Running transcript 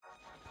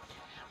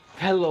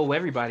Hello,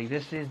 everybody.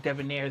 This is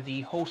Debonair,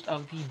 the host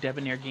of the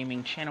Debonair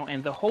Gaming channel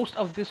and the host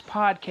of this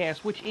podcast,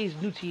 which is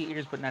new to your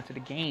ears but not to the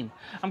game.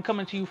 I'm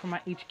coming to you from my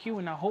HQ,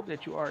 and I hope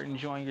that you are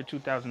enjoying your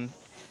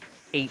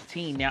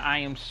 2018. Now, I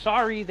am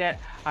sorry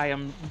that I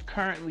am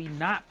currently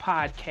not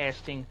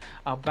podcasting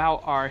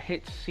about our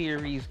hit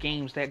series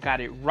games that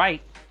got it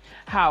right.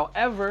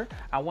 However,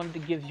 I wanted to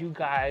give you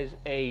guys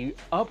a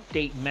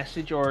update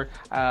message or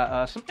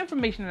some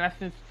information that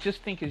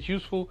just think is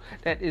useful,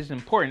 that is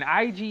important.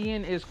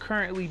 IGN is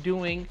currently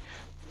doing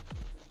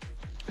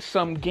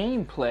some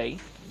gameplay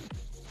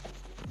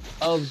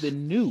of the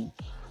new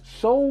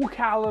Soul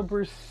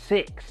Calibur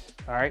 6.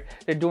 All right,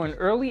 they're doing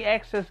early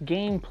access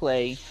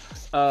gameplay.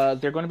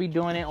 They're going to be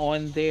doing it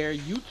on their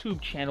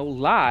YouTube channel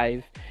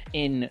live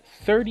in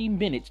 30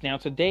 minutes. Now,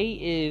 today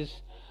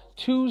is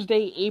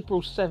Tuesday,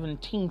 April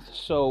 17th,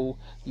 so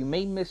you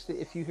may miss it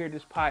if you hear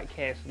this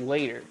podcast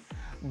later.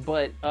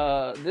 But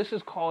this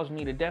has caused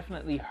me to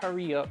definitely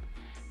hurry up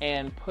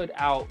and put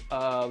out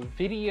a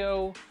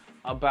video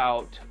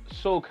about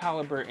Soul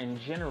Calibur in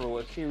general,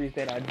 a series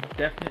that I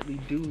definitely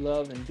do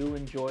love and do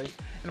enjoy.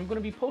 And I'm going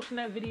to be posting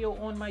that video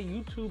on my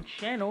YouTube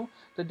channel,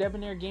 the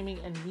Debonair Gaming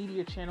and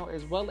Media channel,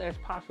 as well as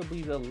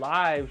possibly the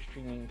live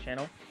streaming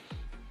channel.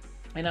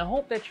 And I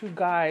hope that you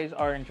guys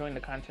are enjoying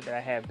the content that I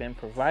have been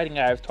providing.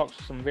 I've talked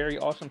to some very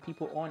awesome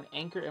people on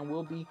Anchor and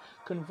will be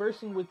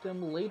conversing with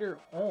them later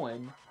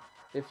on.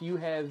 If you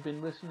have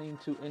been listening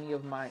to any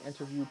of my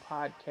interview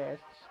podcasts,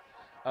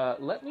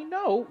 let me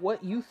know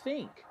what you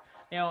think.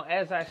 Now,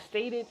 as I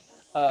stated,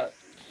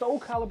 Soul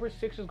Calibur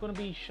 6 is going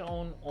to be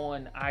shown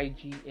on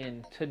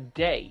IGN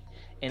today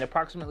in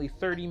approximately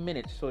 30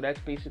 minutes. So that's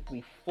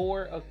basically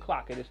 4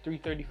 o'clock. It is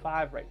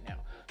 3:35 right now.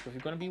 So if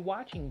you're going to be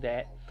watching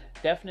that,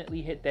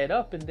 definitely hit that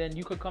up. And then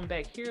you could come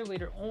back here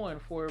later on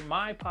for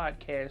my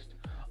podcast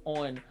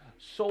on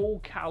Soul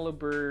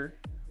Calibur.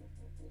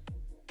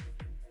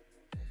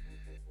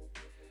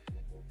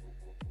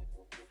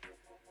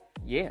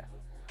 Yeah.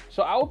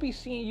 So I will be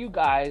seeing you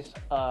guys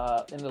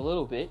in a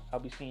little bit. I'll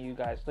be seeing you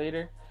guys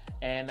later.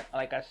 And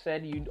like I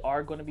said, you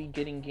are going to be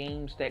getting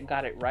games that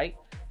got it right.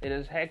 It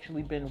has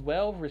actually been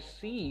well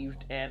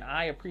received, and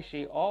I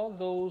appreciate all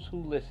those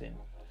who listen.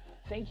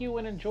 Thank you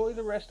and enjoy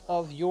the rest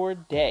of your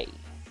day.